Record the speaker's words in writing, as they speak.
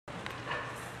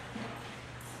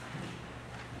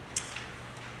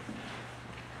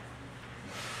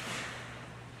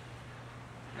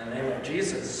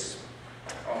Jesus.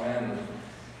 Amen.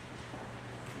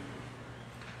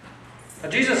 Now,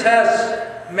 Jesus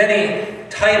has many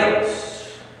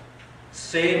titles: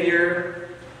 Savior,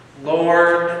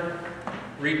 Lord,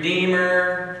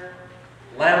 Redeemer,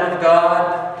 Lamb of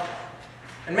God.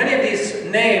 And many of these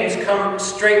names come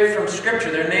straight from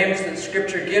Scripture. They're names that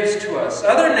Scripture gives to us.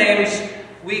 Other names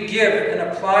we give and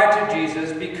apply to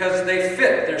Jesus because they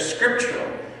fit. They're scriptural.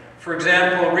 For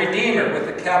example, Redeemer with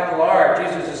a capital R.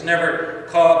 Jesus is never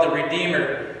called the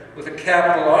Redeemer with a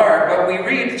capital R, but we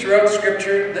read throughout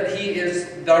Scripture that he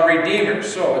is the Redeemer,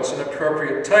 so it's an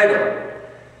appropriate title.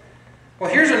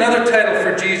 Well, here's another title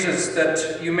for Jesus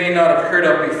that you may not have heard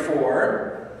of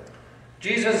before.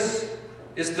 Jesus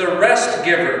is the Rest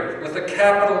Giver with a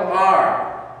capital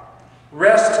R.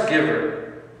 Rest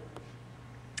Giver.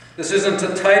 This isn't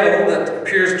a title that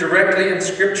appears directly in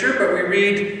Scripture, but we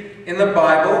read in the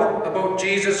Bible about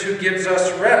Jesus who gives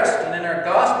us rest. And in our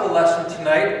gospel lesson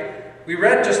tonight, we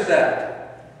read just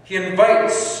that. He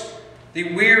invites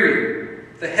the weary,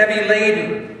 the heavy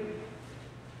laden,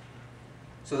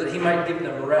 so that he might give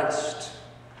them rest.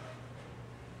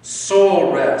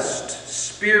 Soul rest,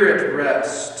 spirit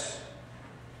rest.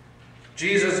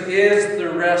 Jesus is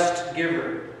the rest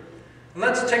giver. And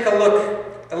let's take a look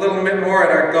a little bit more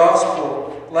at our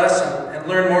gospel lesson and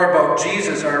learn more about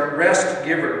Jesus, our rest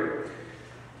giver.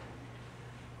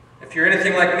 If you're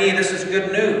anything like me, this is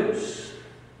good news,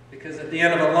 because at the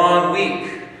end of a long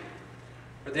week,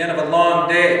 or at the end of a long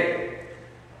day,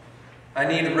 I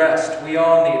need rest. We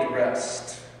all need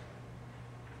rest.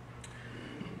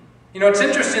 You know, it's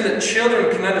interesting that children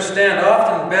can understand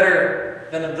often better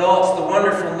than adults the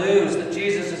wonderful news that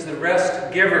Jesus is the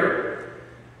rest giver.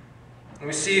 And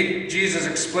we see Jesus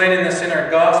explaining this in our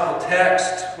gospel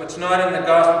text. What's not in the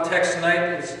gospel text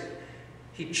tonight is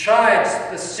he chides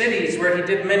the cities where he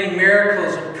did many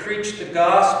miracles and preached the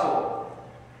gospel,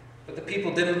 but the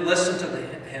people didn't listen to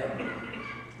him.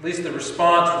 At least the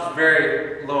response was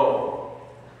very low.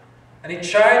 And he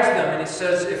chides them and he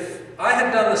says, if I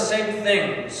had done the same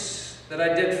things that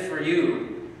I did for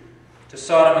you to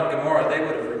Sodom and Gomorrah, they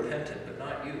would have repented, but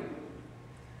not you.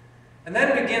 And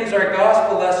then begins our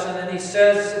gospel lesson, and he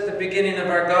says at the beginning of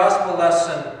our gospel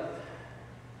lesson,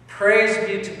 praise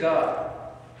be to God,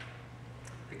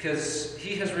 because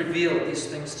he has revealed these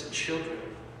things to children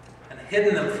and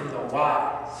hidden them from the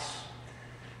wise.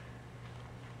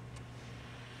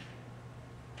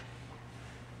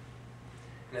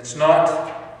 And it's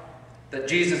not that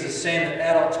Jesus is saying that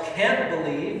adults can't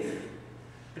believe,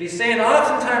 but he's saying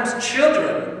oftentimes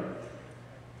children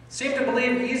seem to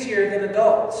believe easier than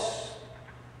adults.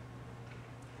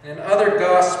 In other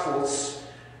Gospels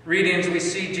readings, we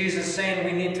see Jesus saying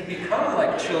we need to become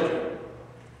like children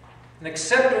and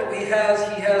accept what he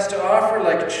has to offer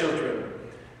like children.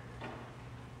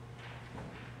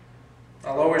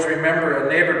 I'll always remember a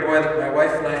neighbor boy that my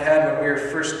wife and I had when we were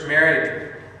first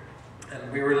married.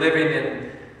 And we were living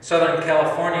in Southern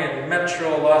California, in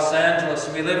Metro Los Angeles,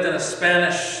 and we lived in a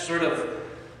Spanish sort of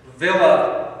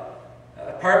villa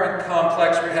apartment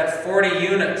complex where we had 40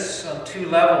 units on 2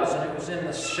 levels, and it was in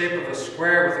the shape of a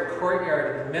square with a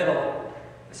courtyard in the middle.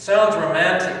 It sounds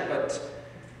romantic, but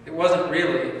it wasn't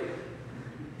really.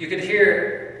 You could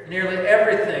hear nearly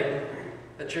everything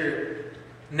that your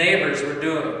neighbors were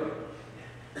doing.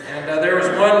 And there was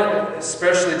one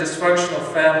especially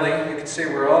dysfunctional family. You could say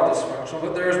we're all dysfunctional,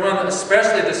 but there was one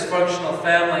especially dysfunctional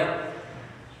family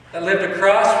that lived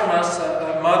across from us,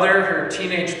 a mother, her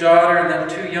teenage daughter, and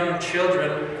then 2 young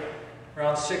children,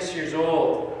 around 6 years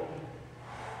old.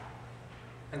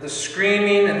 And the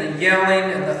screaming and the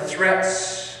yelling and the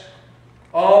threats,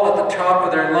 all at the top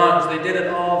of their lungs, they did it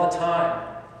all the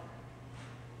time.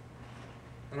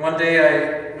 And one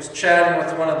day I was chatting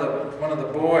with one of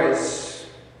the boys,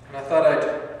 and I thought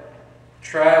I'd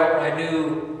try out my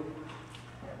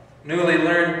newly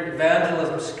learned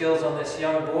evangelism skills on this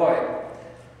young boy.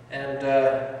 And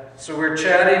so we're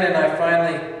chatting, and I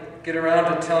finally get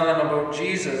around to telling him about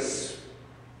Jesus.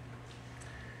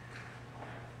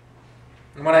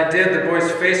 And when I did, the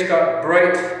boy's face got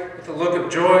bright with a look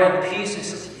of joy and peace. He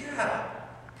says, yeah,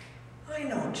 I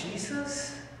know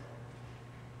Jesus.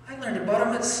 I learned about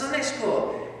him at Sunday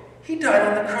school. He died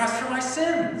on the cross for my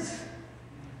sins.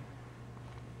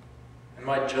 And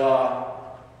my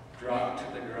jaw dropped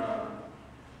to the ground.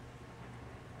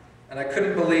 And I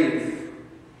couldn't believe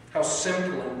how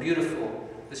simple and beautiful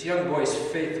this young boy's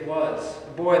faith was.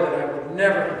 A boy that I would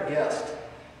never have guessed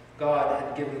God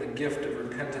had given the gift of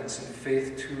repentance and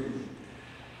faith to.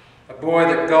 A boy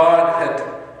that God had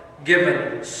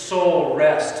given soul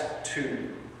rest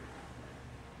to.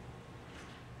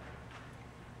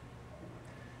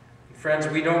 Friends,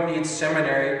 we don't need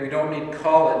seminary, we don't need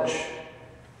college,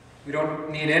 we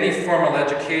don't need any formal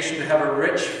education to have a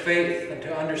rich faith and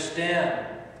to understand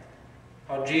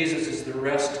how Jesus is the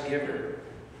rest giver,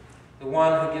 the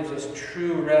one who gives us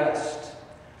true rest,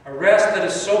 a rest that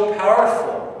is so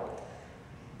powerful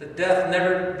that death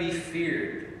never be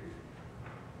feared,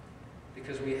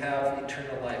 because we have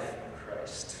eternal life in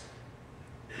Christ.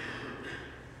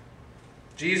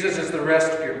 Jesus is the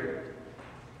rest giver.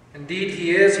 Indeed,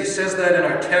 he is. He says that in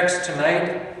our text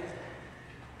tonight.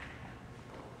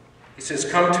 He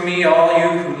says, "Come to me, all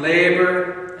you who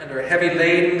labor and are heavy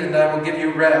laden, and I will give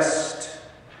you rest.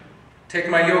 Take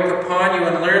my yoke upon you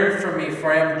and learn from me,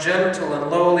 for I am gentle and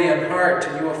lowly in heart,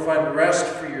 and you will find rest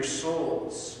for your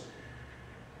souls.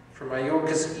 For my yoke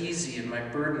is easy and my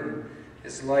burden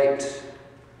is light."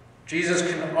 Jesus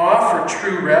can offer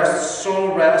true rest,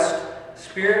 soul rest,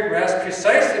 spirit rest,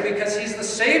 precisely because he's the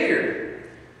Savior.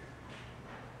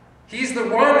 He's the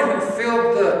one who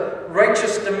filled the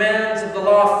righteous demands of the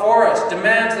law for us,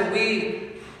 demands that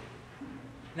we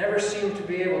never seem to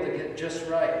be able to get just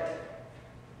right.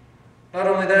 Not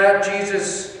only that,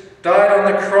 Jesus died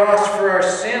on the cross for our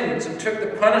sins and took the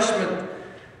punishment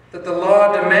that the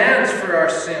law demands for our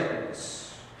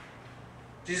sins.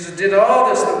 Jesus did all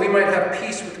this that we might have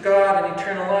peace with God and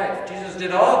eternal life. Jesus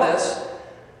did all this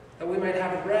that we might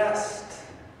have rest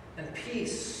and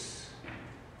peace.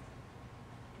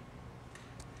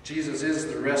 Jesus is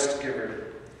the rest giver.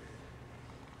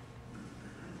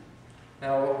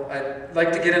 Now, I'd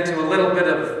like to get into a little bit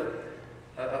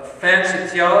of fancy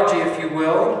theology, if you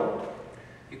will.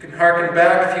 You can hearken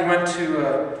back if you went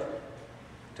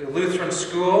to Lutheran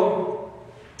school.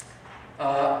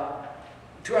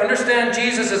 To understand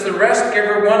Jesus as the rest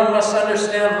giver, one must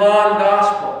understand law and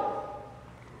gospel.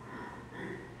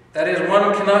 That is,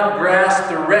 one cannot grasp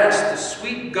the rest, the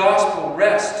sweet gospel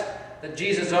rest that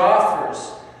Jesus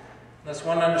offers, unless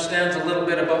one understands a little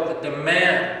bit about the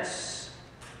demands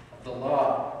of the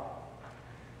law.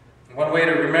 And one way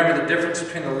to remember the difference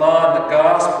between the law and the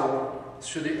gospel is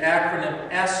through the acronym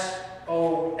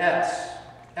SOS.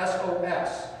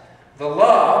 SOS. The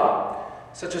law,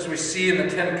 such as we see in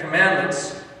the Ten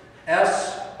Commandments,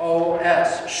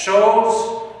 SOS,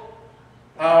 shows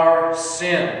our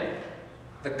sin.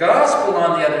 The gospel,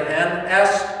 on the other hand,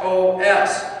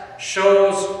 SOS,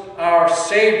 shows our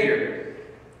Savior.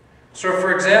 So,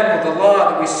 for example, the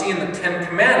law that we see in the Ten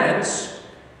Commandments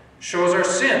shows our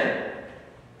sin.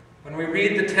 When we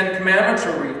read the Ten Commandments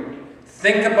or we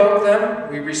think about them,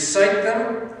 we recite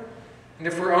them, and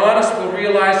if we're honest, we'll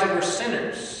realize that we're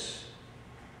sinners.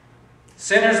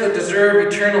 Sinners that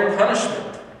deserve eternal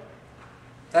punishment.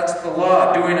 That's the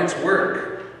law doing its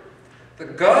work. The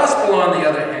gospel, on the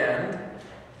other hand,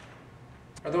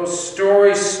 are those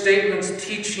stories, statements,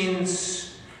 teachings,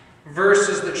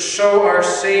 verses that show our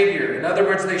Savior. In other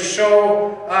words, they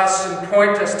show us and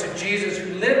point us to Jesus,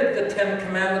 who lived the Ten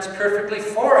Commandments perfectly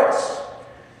for us,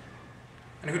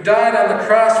 and who died on the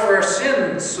cross for our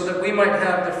sins so that we might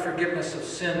have the forgiveness of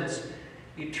sins,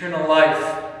 eternal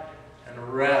life,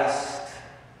 and rest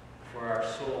for our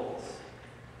souls.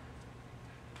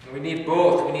 And we need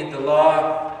both. We need the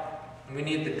law and we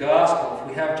need the gospel. If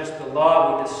we have just the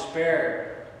law, we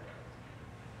despair.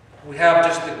 If we have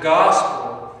just the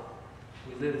gospel,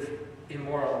 we live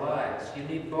immoral lives. You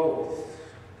need both.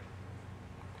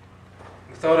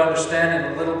 Without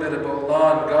understanding a little bit about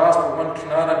law and gospel, one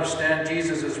cannot understand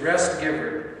Jesus as rest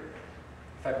giver.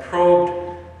 If I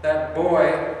probed that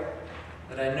boy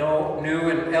that I knew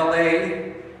in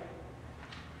L.A.,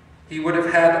 he would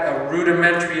have had a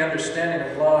rudimentary understanding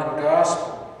of law and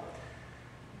gospel.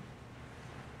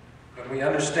 When we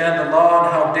understand the law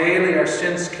and how daily our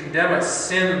sins condemn us,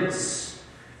 sins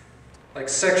like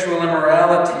sexual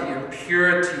immorality,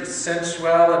 impurity,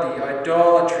 sensuality,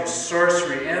 idolatry,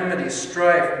 sorcery, enmity,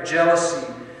 strife, jealousy,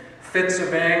 fits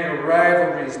of anger,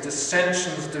 rivalries,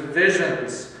 dissensions,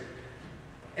 divisions,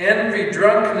 envy,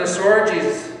 drunkenness,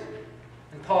 orgies.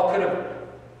 And Paul could have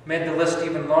made the list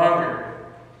even longer.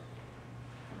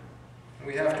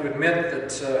 We have to admit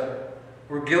that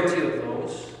we're guilty of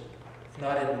those, if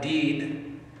not in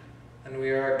deed, and we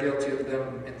are guilty of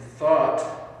them in thought.